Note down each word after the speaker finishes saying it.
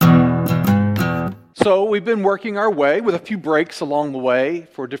So we've been working our way with a few breaks along the way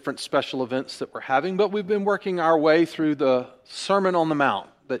for different special events that we're having, but we've been working our way through the Sermon on the Mount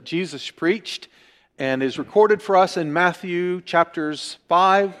that Jesus preached and is recorded for us in Matthew chapters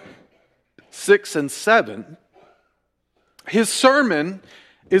 5, 6, and 7. His sermon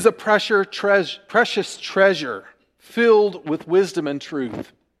is a precious treasure filled with wisdom and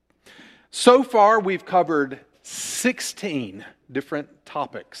truth. So far, we've covered 16 different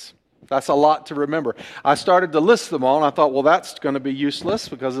topics. That's a lot to remember. I started to list them all, and I thought, well, that's going to be useless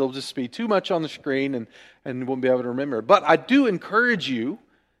because it'll just be too much on the screen and you won't be able to remember. But I do encourage you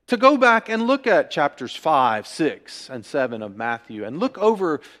to go back and look at chapters 5, 6, and 7 of Matthew and look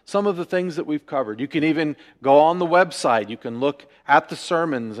over some of the things that we've covered. You can even go on the website. You can look at the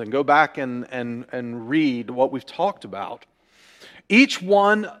sermons and go back and read what we've talked about. Each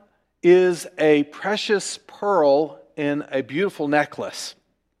one is a precious pearl in a beautiful necklace.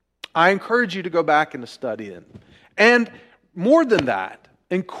 I encourage you to go back and to study it. And more than that,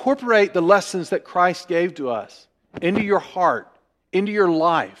 incorporate the lessons that Christ gave to us into your heart, into your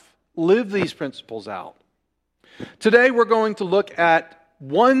life. Live these principles out. Today we're going to look at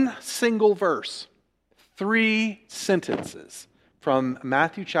one single verse, 3 sentences from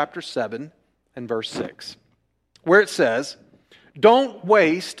Matthew chapter 7 and verse 6, where it says, "Don't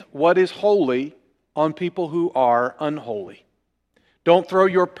waste what is holy on people who are unholy. Don't throw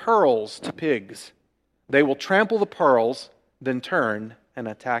your pearls to pigs. They will trample the pearls, then turn and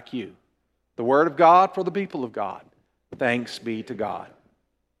attack you." The word of God for the people of God. Thanks be to God.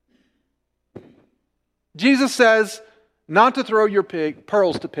 Jesus says not to throw your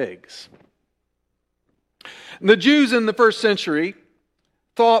pearls to pigs. The Jews in the first century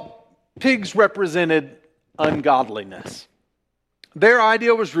thought pigs represented ungodliness. Their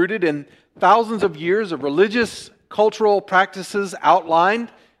idea was rooted in thousands of years of religious cultural practices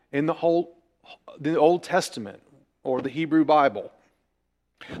outlined in the Old Testament or the Hebrew Bible.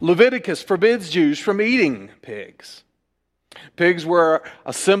 Leviticus forbids Jews from eating pigs. Pigs were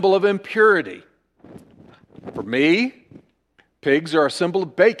a symbol of impurity. For me, pigs are a symbol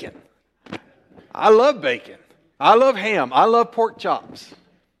of bacon. I love bacon. I love ham. I love pork chops.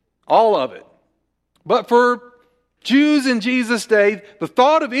 All of it. But for Jews in Jesus' day, the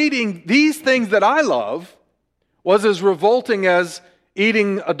thought of eating these things that I love was as revolting as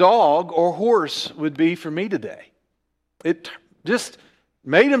eating a dog or horse would be for me today. It just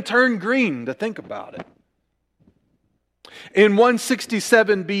made him turn green to think about it. In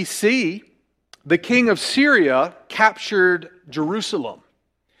 167 BC, the king of Syria captured Jerusalem.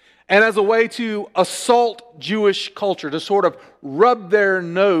 And as a way to assault Jewish culture, to sort of rub their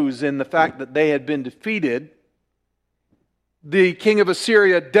nose in the fact that they had been defeated, the king of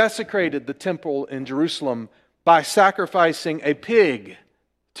Assyria desecrated the temple in Jerusalem by sacrificing a pig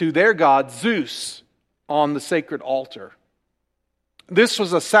to their god Zeus on the sacred altar. This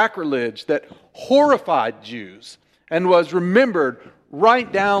was a sacrilege that horrified Jews and was remembered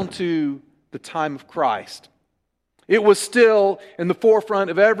right down to the time of Christ. It was still in the forefront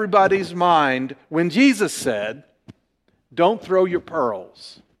of everybody's mind when Jesus said, "Don't throw your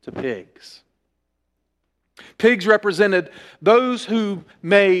pearls to pigs." Pigs represented those who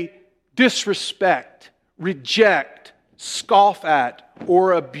may disrespect, reject, scoff at,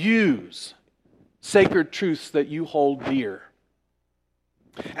 or abuse sacred truths that you hold dear.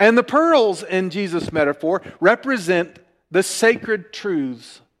 And the pearls in Jesus' metaphor represent the sacred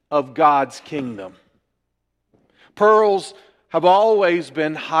truths of God's kingdom. Pearls have always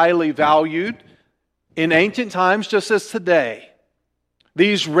been highly valued in ancient times just as today.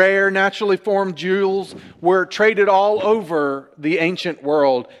 These rare, naturally formed jewels were traded all over the ancient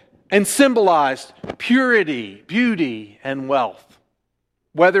world and symbolized purity, beauty, and wealth.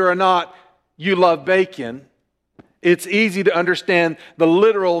 Whether or not you love bacon, it's easy to understand the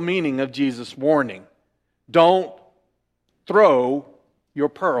literal meaning of Jesus' warning. Don't throw your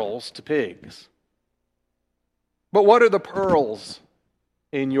pearls to pigs. But what are the pearls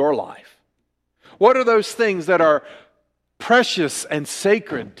in your life? What are those things that are precious and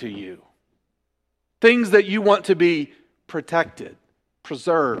sacred to you? Things that you want to be protected,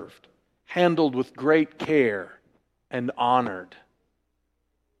 preserved, handled with great care, and honored.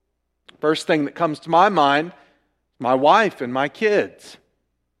 First thing that comes to my mind, my wife and my kids.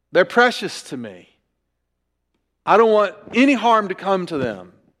 They're precious to me. I don't want any harm to come to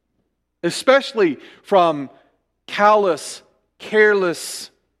them, especially from callous,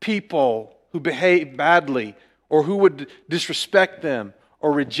 careless people who behave badly or who would disrespect them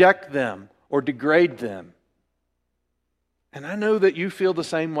or reject them or degrade them. And I know that you feel the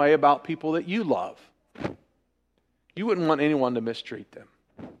same way about people that you love. You wouldn't want anyone to mistreat them.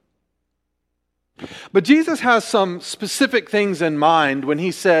 But Jesus has some specific things in mind when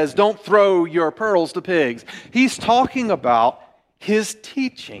he says, don't throw your pearls to pigs. He's talking about his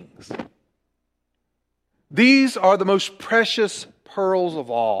teachings. These are the most precious pearls of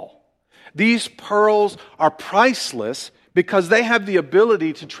all. These pearls are priceless because they have the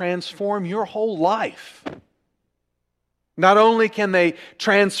ability to transform your whole life. Not only can they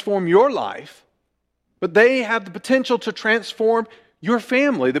transform your life, but they have the potential to transform your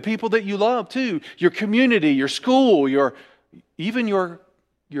family, the people that you love too, your community, your school, even your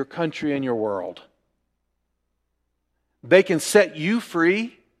country and your world. They can set you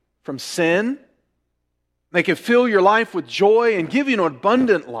free from sin. They can fill your life with joy and give you an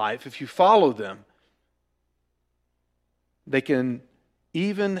abundant life if you follow them. They can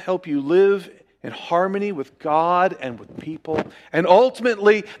even help you live in harmony with God and with people. And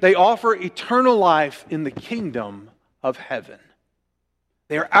ultimately, they offer eternal life in the kingdom of heaven.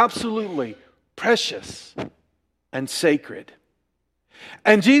 They are absolutely precious and sacred.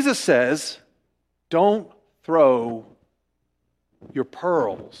 And Jesus says, don't throw your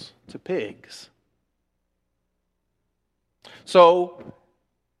pearls to pigs. So,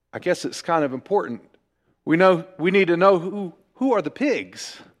 I guess it's kind of important. We need to know who are the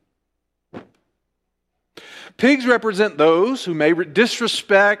pigs. Pigs represent those who may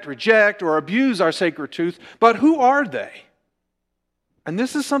disrespect, reject, or abuse our sacred truth, but who are they? And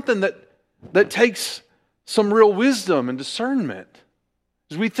this is something that takes some real wisdom and discernment.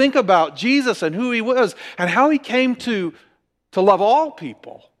 As we think about Jesus and who he was and how he came to love all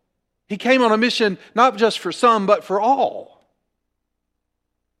people. He came on a mission not just for some, but for all.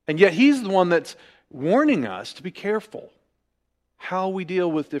 And yet he's the one that's warning us to be careful how we deal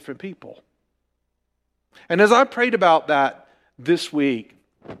with different people. And as I prayed about that this week,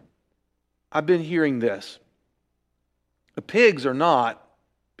 I've been hearing this. The pigs are not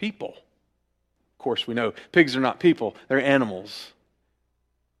people. Of course, we know pigs are not people, they're animals.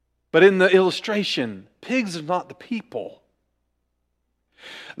 But in the illustration, pigs are not the people.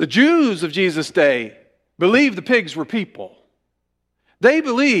 The Jews of Jesus' day believed the pigs were people. They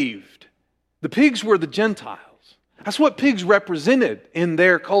believed the pigs were the Gentiles. That's what pigs represented in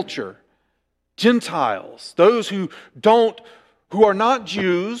their culture. Gentiles, those who are not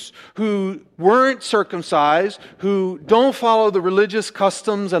Jews, who weren't circumcised, who don't follow the religious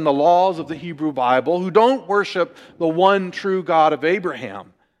customs and the laws of the Hebrew Bible, who don't worship the one true God of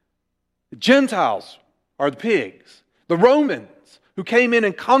Abraham. The Gentiles are the pigs. The Romans, who came in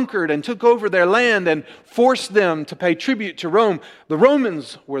and conquered and took over their land and forced them to pay tribute to Rome, the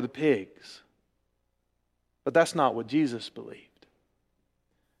Romans were the pigs. But that's not what Jesus believed.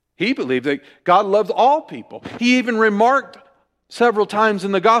 He believed that God loved all people. He even remarked several times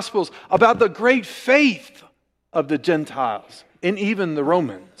in the Gospels about the great faith of the Gentiles and even the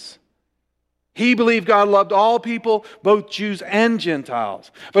Romans. He believed God loved all people, both Jews and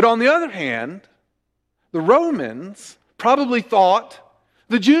Gentiles. But on the other hand, the Romans probably thought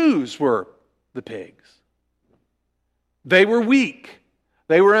the Jews were the pigs. They were weak.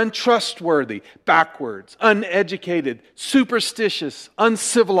 They were untrustworthy, backwards, uneducated, superstitious,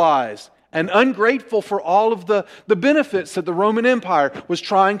 uncivilized, and ungrateful for all of the benefits that the Roman Empire was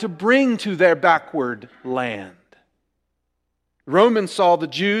trying to bring to their backward land. Romans saw the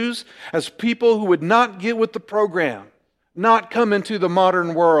Jews as people who would not get with the program, not come into the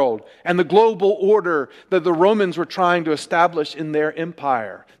modern world and the global order that the Romans were trying to establish in their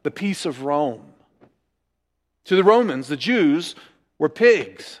empire, the peace of Rome. To the Romans, the Jews were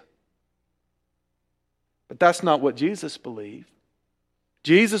pigs. But that's not what Jesus believed.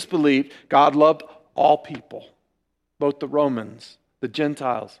 Jesus believed God loved all people, both the Romans, the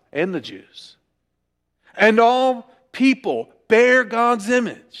Gentiles, and the Jews. And all people bear God's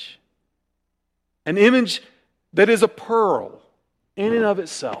image. An image that is a pearl in and of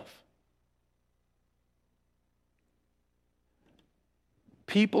itself.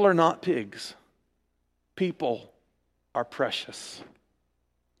 People are not pigs. People are precious.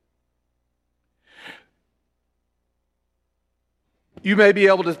 You may be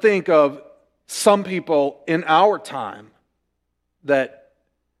able to think of some people in our time that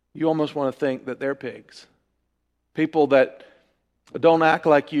you almost want to think that they're pigs. People that don't act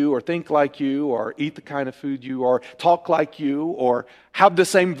like you or think like you or eat the kind of food you or talk like you or have the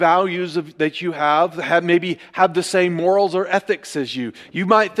same values that you maybe have the same morals or ethics as you. You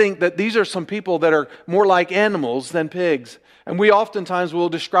might think that these are some people that are more like animals than pigs. And we oftentimes will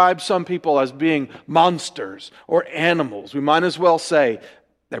describe some people as being monsters or animals. We might as well say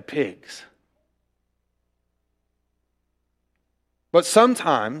they're pigs. But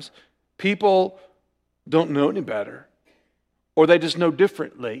sometimes people don't know any better, or they just know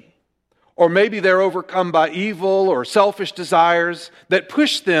differently, Or maybe they're overcome by evil or selfish desires that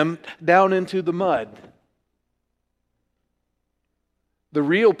push them down into the mud. The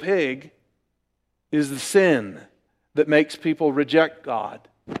real pig is the sin that makes people reject God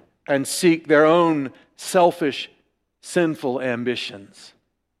and seek their own selfish, sinful ambitions.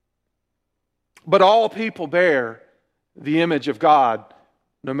 But all people bear the image of God,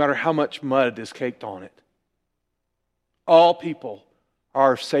 no matter how much mud is caked on it. All people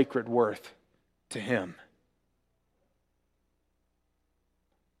are of sacred worth to Him.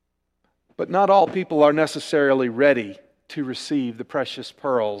 But not all people are necessarily ready to receive the precious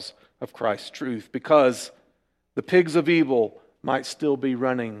pearls of Christ's truth, because the pigs of evil might still be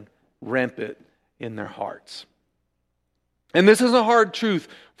running rampant in their hearts. And this is a hard truth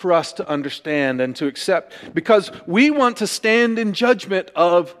for us to understand and to accept, because we want to stand in judgment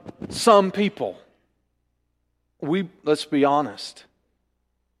of some people. Let's be honest.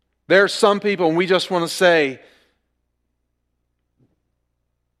 There are some people, and we just want to say,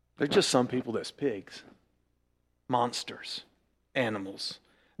 they're just some people that's pigs, monsters, animals.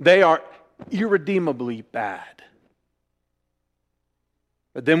 They are irredeemably bad.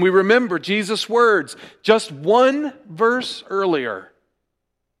 But then we remember Jesus' words just one verse earlier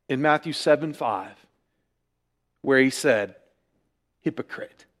in Matthew 7:5, where He said,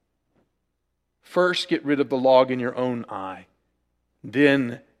 "Hypocrite, first get rid of the log in your own eye,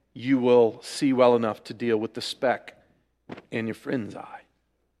 then you will see well enough to deal with the speck in your friend's eye."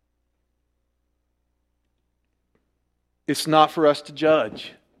 It's not for us to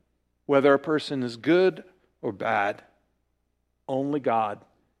judge whether a person is good or bad. Only God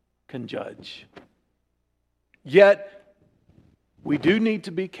can judge. Yet, we do need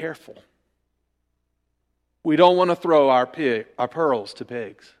to be careful. We don't want to throw our pearls to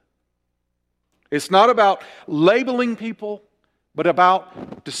pigs. It's not about labeling people, but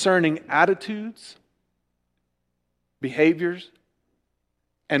about discerning attitudes, behaviors,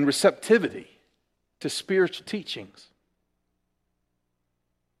 and receptivity to spiritual teachings.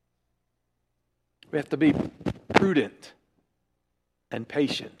 We have to be prudent and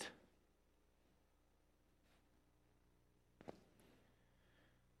patient.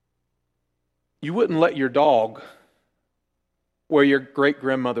 You wouldn't let your dog wear your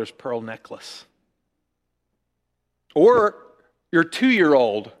great-grandmother's pearl necklace. Or your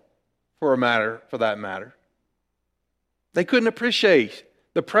 2-year-old, for that matter. They couldn't appreciate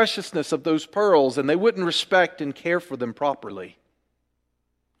the preciousness of those pearls, and they wouldn't respect and care for them properly.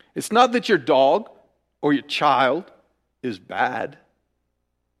 It's not that your dog or your child is bad.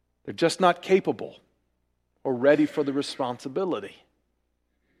 They're just not capable or ready for the responsibility.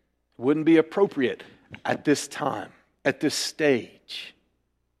 It wouldn't be appropriate at this time, at this stage.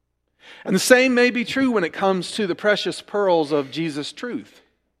 And the same may be true when it comes to the precious pearls of Jesus' truth.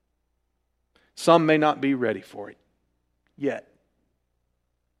 Some may not be ready for it yet.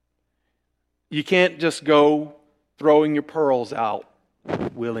 You can't just go throwing your pearls out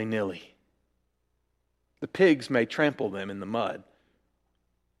willy-nilly. The pigs may trample them in the mud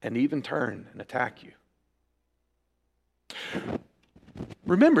and even turn and attack you.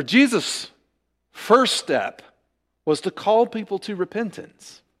 Remember, Jesus' first step was to call people to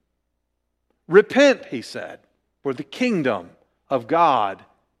repentance. Repent, He said, for the kingdom of God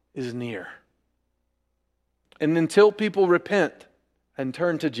is near. And until people repent and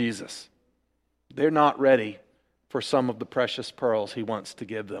turn to Jesus, they're not ready for some of the precious pearls He wants to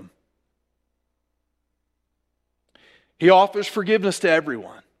give them. He offers forgiveness to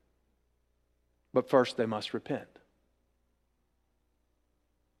everyone, but first they must repent.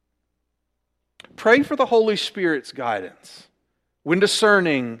 Pray for the Holy Spirit's guidance when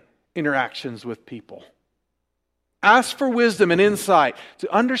discerning interactions with people. Ask for wisdom and insight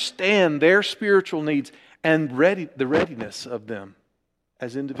to understand their spiritual needs and the readiness of them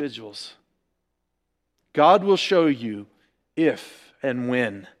as individuals. God will show you if and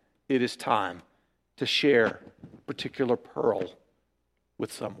when it is time to share a particular pearl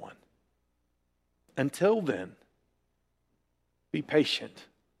with someone. Until then, be patient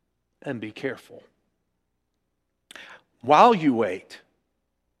and be careful. While you wait,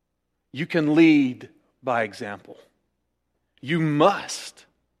 you can lead by example. You must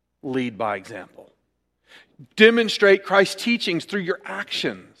lead by example. Demonstrate Christ's teachings through your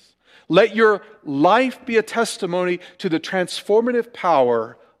actions. Let your life be a testimony to the transformative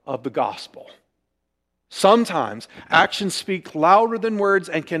power of the gospel. Sometimes actions speak louder than words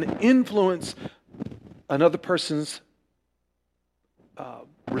and can influence another person's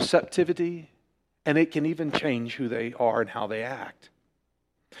receptivity, and it can even change who they are and how they act.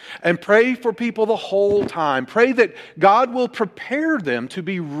 And pray for people the whole time. Pray that God will prepare them to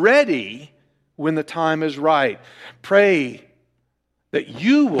be ready when the time is right. Pray that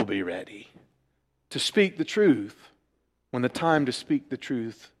you will be ready to speak the truth when the time to speak the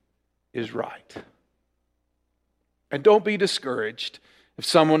truth is right. And don't be discouraged if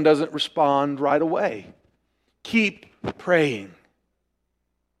someone doesn't respond right away. Keep praying.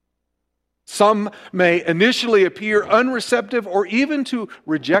 Some may initially appear unreceptive or even to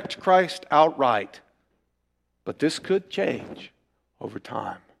reject Christ outright. But this could change over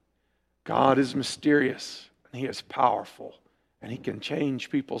time. God is mysterious and He is powerful. And He can change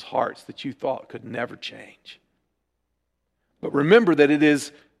people's hearts that you thought could never change. But remember that it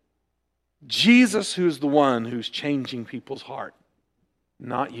is Jesus who's the one who's changing people's heart,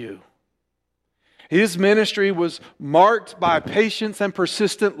 not you. His ministry was marked by patience and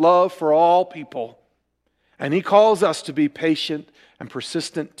persistent love for all people. And He calls us to be patient and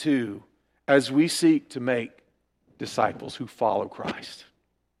persistent too, as we seek to make disciples who follow Christ.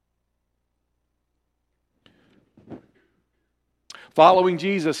 Following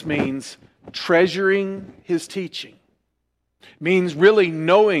Jesus means treasuring His teaching. It means really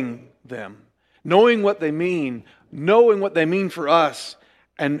knowing them, knowing what they mean for us,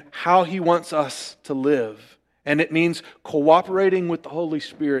 and how He wants us to live. And it means cooperating with the Holy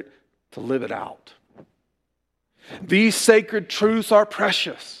Spirit to live it out. These sacred truths are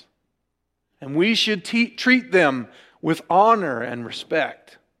precious, and we should treat them with honor and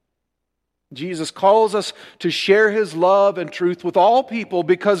respect. Jesus calls us to share His love and truth with all people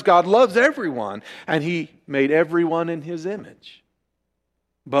because God loves everyone, and He made everyone in His image.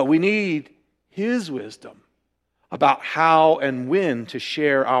 But we need His wisdom about how and when to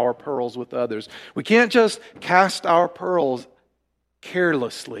share our pearls with others. We can't just cast our pearls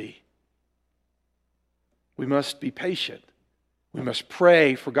carelessly. We must be patient. We must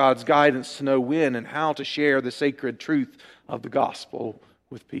pray for God's guidance to know when and how to share the sacred truth of the gospel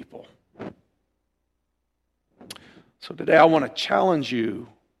with people. So today I want to challenge you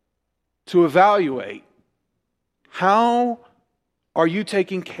to evaluate, how are you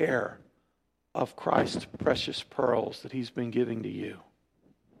taking care of Christ's precious pearls that He's been giving to you?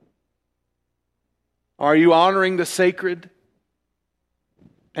 Are you honoring the sacred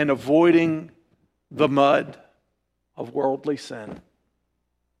and avoiding the mud of worldly sin?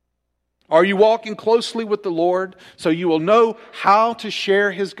 Are you walking closely with the Lord so you will know how to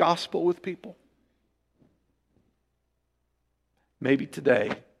share His gospel with people? Maybe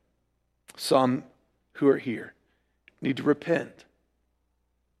today, some who are here need to repent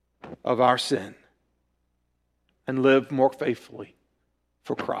of our sin and live more faithfully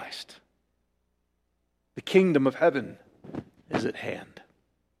for Christ. The kingdom of heaven is at hand.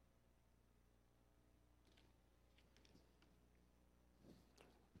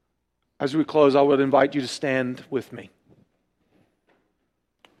 As we close, I would invite you to stand with me.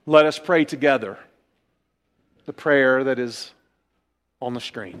 Let us pray together the prayer that is on the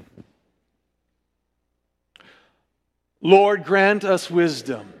screen. Lord, grant us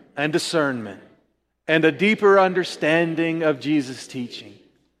wisdom and discernment and a deeper understanding of Jesus' teaching.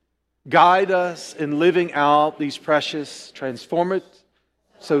 Guide us in living out these precious transformative,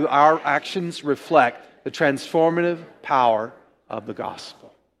 so our actions reflect the transformative power of the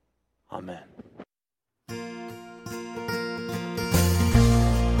gospel. Amen.